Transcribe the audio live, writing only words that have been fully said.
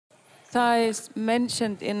I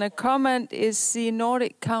mentioned in a comment is the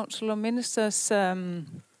Nordic Council of Ministers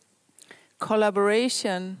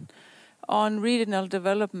collaboration on regional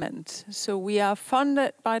development. So we are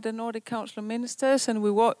funded by the Nordic Council of Ministers, and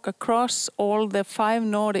we work across all the 5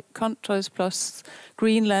 Nordic countries plus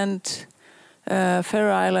Greenland,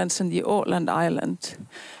 Faroe Islands and the Åland Island.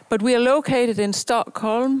 But we are located in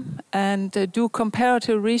Stockholm and do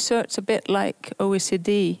comparative research a bit like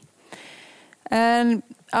OECD. And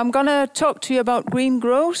I'm going to talk to you about green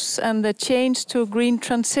growth and the change to green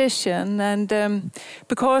transition. And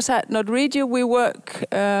because at Nordregio we work,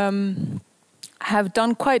 have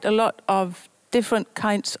done quite a lot of different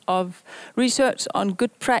kinds of research on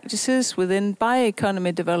good practices within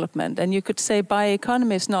bioeconomy development. And you could say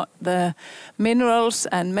bioeconomy is not the minerals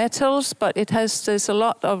and metals, but there's a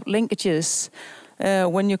lot of linkages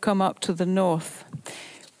when you come up to the north.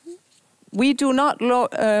 We do not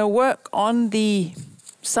work on the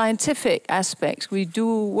scientific aspects. We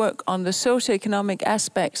do work on the socioeconomic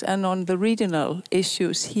aspects and on the regional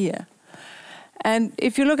issues here. And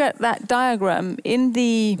if you look at that diagram, in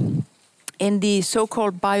the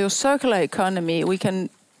so-called biocircular economy, we can,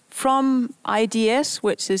 from IDS,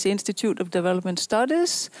 which is Institute of Development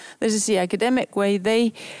Studies, this is the academic way,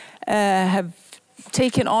 they have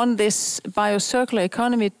taken on this biocircular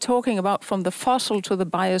economy, talking about from the fossil to the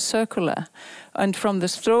biocircular, and from the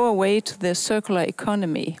throwaway to the circular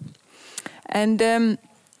economy. And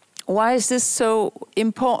why is this so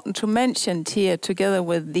important to mention here together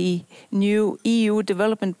with the new EU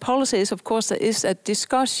development policies? Of course, there is a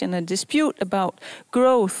discussion, a dispute about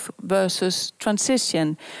growth versus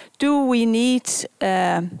transition. Do we need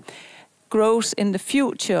growth in the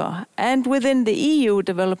future? And within the EU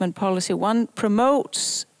development policy, one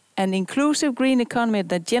promotes an inclusive green economy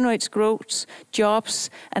that generates growth, jobs,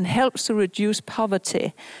 and helps to reduce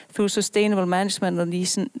poverty through sustainable management of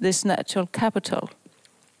this natural capital.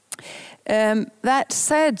 That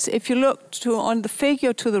said, if you look on the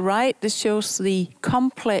figure to the right, this shows the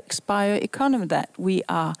complex bioeconomy that we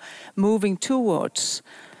are moving towards.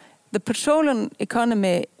 The petroleum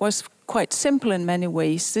economy was quite simple in many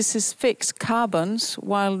ways. This is fixed carbons,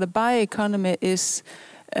 while the bioeconomy is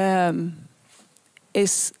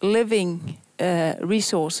living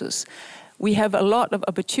resources. We have a lot of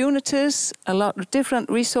opportunities, a lot of different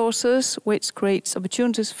resources, which creates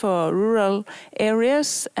opportunities for rural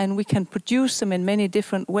areas, and we can produce them in many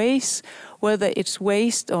different ways, whether it's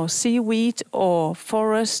waste or seaweed or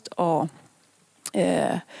forest or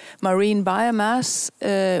marine biomass.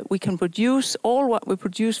 We can produce all what we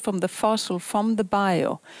produce from the fossil, from the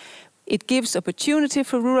bio. It gives opportunity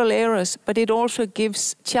for rural areas, but it also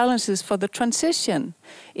gives challenges for the transition.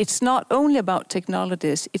 It's not only about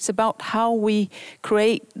technologies, it's about how we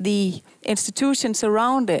create the institutions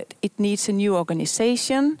around it. It needs a new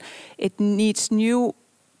organization, it needs new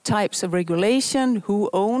types of regulation, who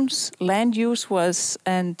owns, land use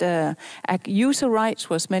and user rights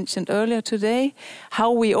was mentioned earlier today,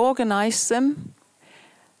 how we organize them.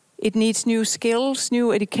 It needs new skills,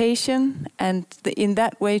 new education, and in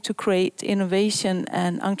that way to create innovation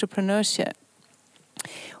and entrepreneurship.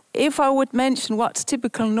 If I would mention what's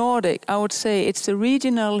typical Nordic, I would say it's the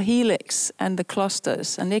regional helix and the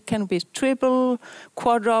clusters. And it can be triple,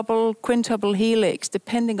 quadruple, quintuple helix,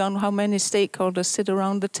 depending on how many stakeholders sit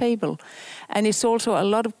around the table. And it's also a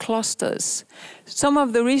lot of clusters. Some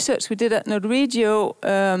of the research we did at Nordregio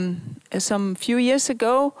some few years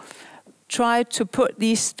ago tried to put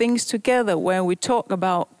these things together, where we talk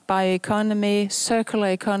about bioeconomy, circular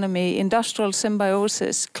economy, industrial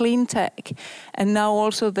symbiosis, clean tech, and now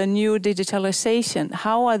also the new digitalization.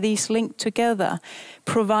 How are these linked together,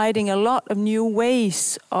 providing a lot of new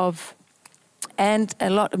ways of, and a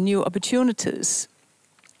lot of new opportunities.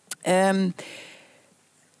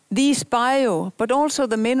 These bio, but also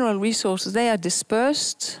the mineral resources, they are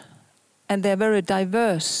dispersed and they're very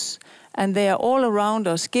diverse. And they are all around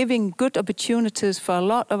us, giving good opportunities for a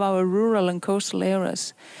lot of our rural and coastal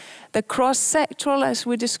areas. The cross-sectoral, as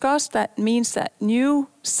we discussed, that means that new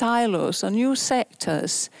silos or new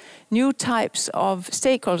sectors, new types of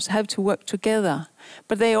stakeholders have to work together.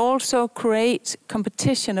 But they also create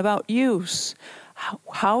competition about use.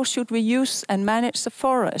 How should we use and manage the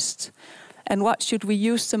forest? And what should we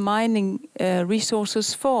use the mining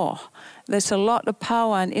resources for? There's a lot of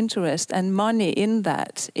power and interest and money in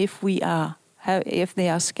that if they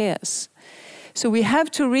are scarce. So we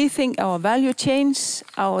have to rethink our value chains,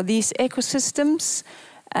 these ecosystems,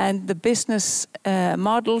 and the business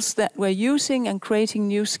models that we're using, and creating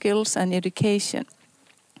new skills and education.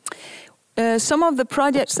 Some of the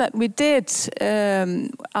projects that we did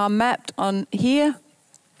are mapped on here.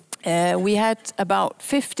 We had about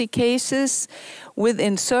 50 cases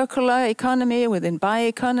within circular economy, within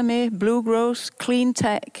bioeconomy, blue growth, clean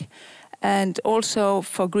tech, and also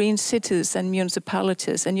for green cities and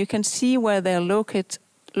municipalities. And you can see where they're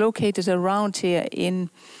located around here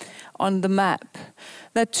on the map.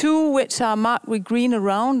 There are two which are marked with green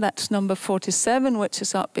around. That's number 47, which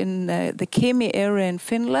is up in the Kemi area in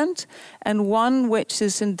Finland, and one which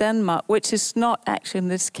is in Denmark, which is not actually in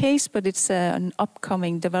this case, but it's an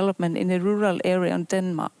upcoming development in a rural area in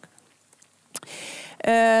Denmark.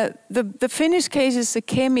 The Finnish case is the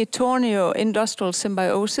Kemi-Tornio industrial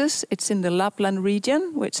symbiosis. It's in the Lapland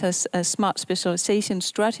region, which has a smart specialization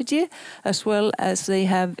strategy, as well as they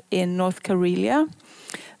have in North Karelia.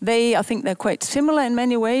 I think they're quite similar in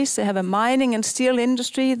many ways. They have a mining and steel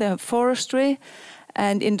industry, they have forestry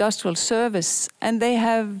and industrial service. And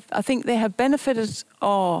I think they have benefited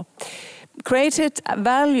or created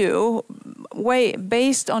value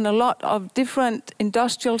based on a lot of different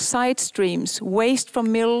industrial side streams, waste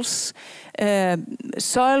from mills,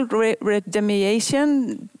 soil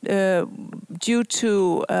remediation due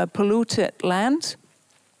to polluted land.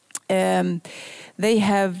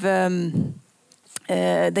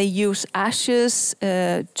 They use ashes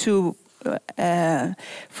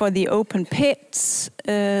for the open pits.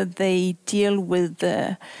 They deal with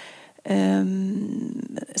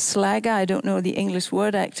slag, I don't know the English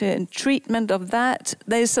word actually, and treatment of that.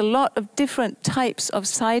 There's a lot of different types of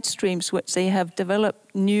side streams which they have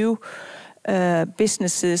developed new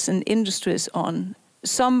businesses and industries on.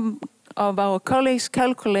 Some of our colleagues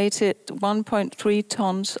calculated 1.3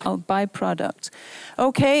 tons of byproducts.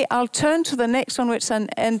 Okay, I'll turn to the next one,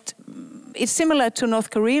 and it's similar to North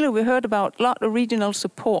Karelia. We heard about a lot of regional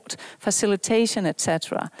support, facilitation,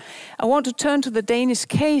 etc. I want to turn to the Danish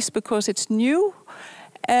case because it's new.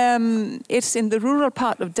 It's in the rural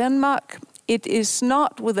part of Denmark. It is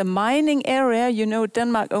not with a mining area. You know,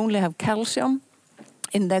 Denmark only have calcium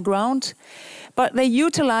in their ground. But they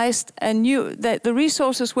utilized the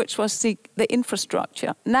resources, which was the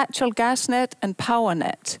infrastructure, natural gas net and power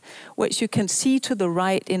net, which you can see to the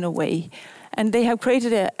right in a way. And they have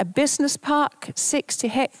created a business park, 60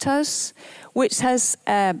 hectares, which has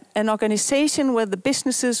an organization where the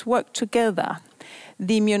businesses work together.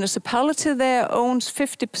 The municipality there owns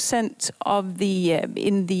 50% of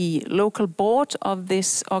in the local board of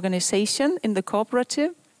this organization, in the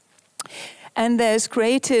cooperative. And there's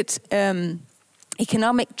created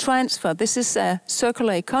economic transfer. This is a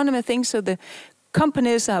circular economy thing, so the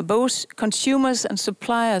companies are both consumers and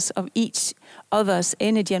suppliers of each other's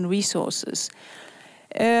energy and resources.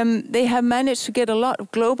 They have managed to get a lot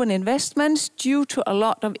of global investments due to a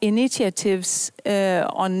lot of initiatives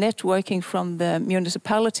on networking from the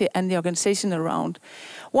municipality and the organization around.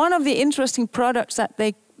 One of the interesting products that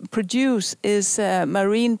they produce is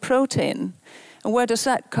marine protein. And where does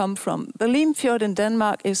that come from? The Limfjord in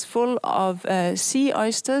Denmark is full of sea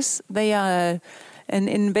oysters. They are an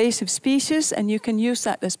invasive species, and you can use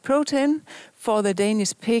that as protein for the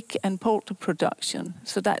Danish pig and poultry production.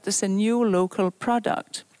 So that is a new local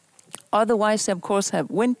product. Otherwise, they of course have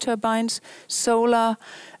wind turbines, solar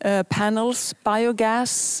panels,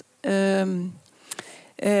 biogas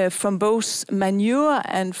from both manure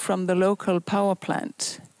and from the local power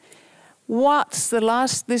plant. What's the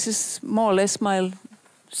last? This is more or less my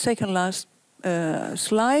second last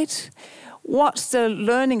slide. What's the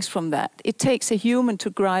learnings from that? It takes a human to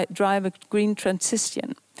drive a green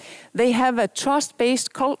transition. They have a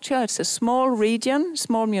trust-based culture. It's a small region,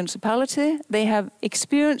 small municipality. They have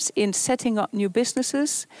experience in setting up new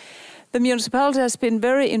businesses. The municipality has been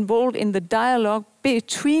very involved in the dialogue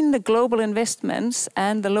between the global investments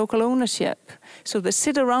and the local ownership. So they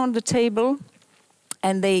sit around the table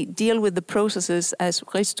and they deal with the processes, as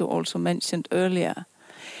Risto also mentioned earlier.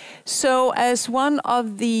 So as one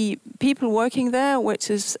of the people working there, which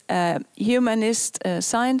is a humanist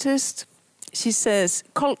scientist, she says,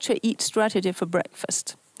 culture eats strategy for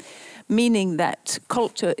breakfast, meaning that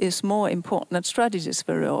culture is more important than strategies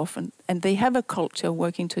very often, and they have a culture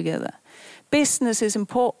working together. Business is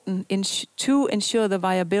important to ensure the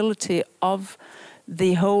viability of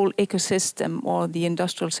the whole ecosystem or the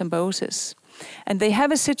industrial symbiosis. And they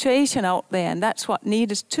have a situation out there, and that's what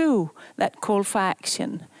needed too, that call for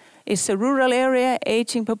action. It's a rural area,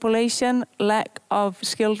 aging population, lack of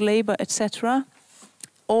skilled labor, etc.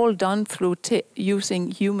 All done through using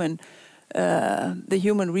the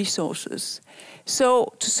human resources.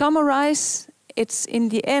 So to summarize, it's in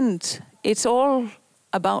the end, it's all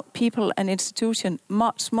about people and institution,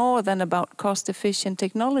 much more than about cost-efficient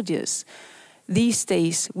technologies. These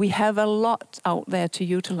days, we have a lot out there to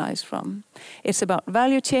utilize from. It's about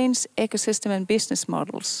value chains, ecosystem, and business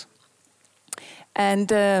models. And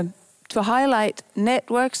to highlight,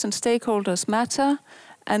 networks and stakeholders matter,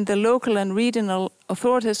 and the local and regional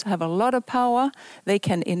authorities have a lot of power. They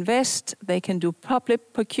can invest, they can do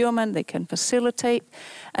public procurement, they can facilitate,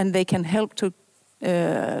 and they can help to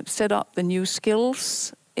set up the new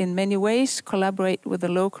skills in many ways, collaborate with the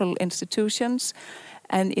local institutions,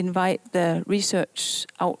 and invite the research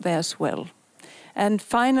out there as well. And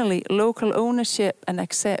finally, local ownership and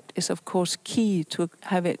accept is of course key to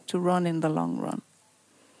have it to run in the long run.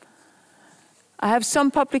 I have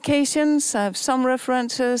some publications, I have some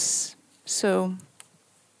references, so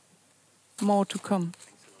more to come.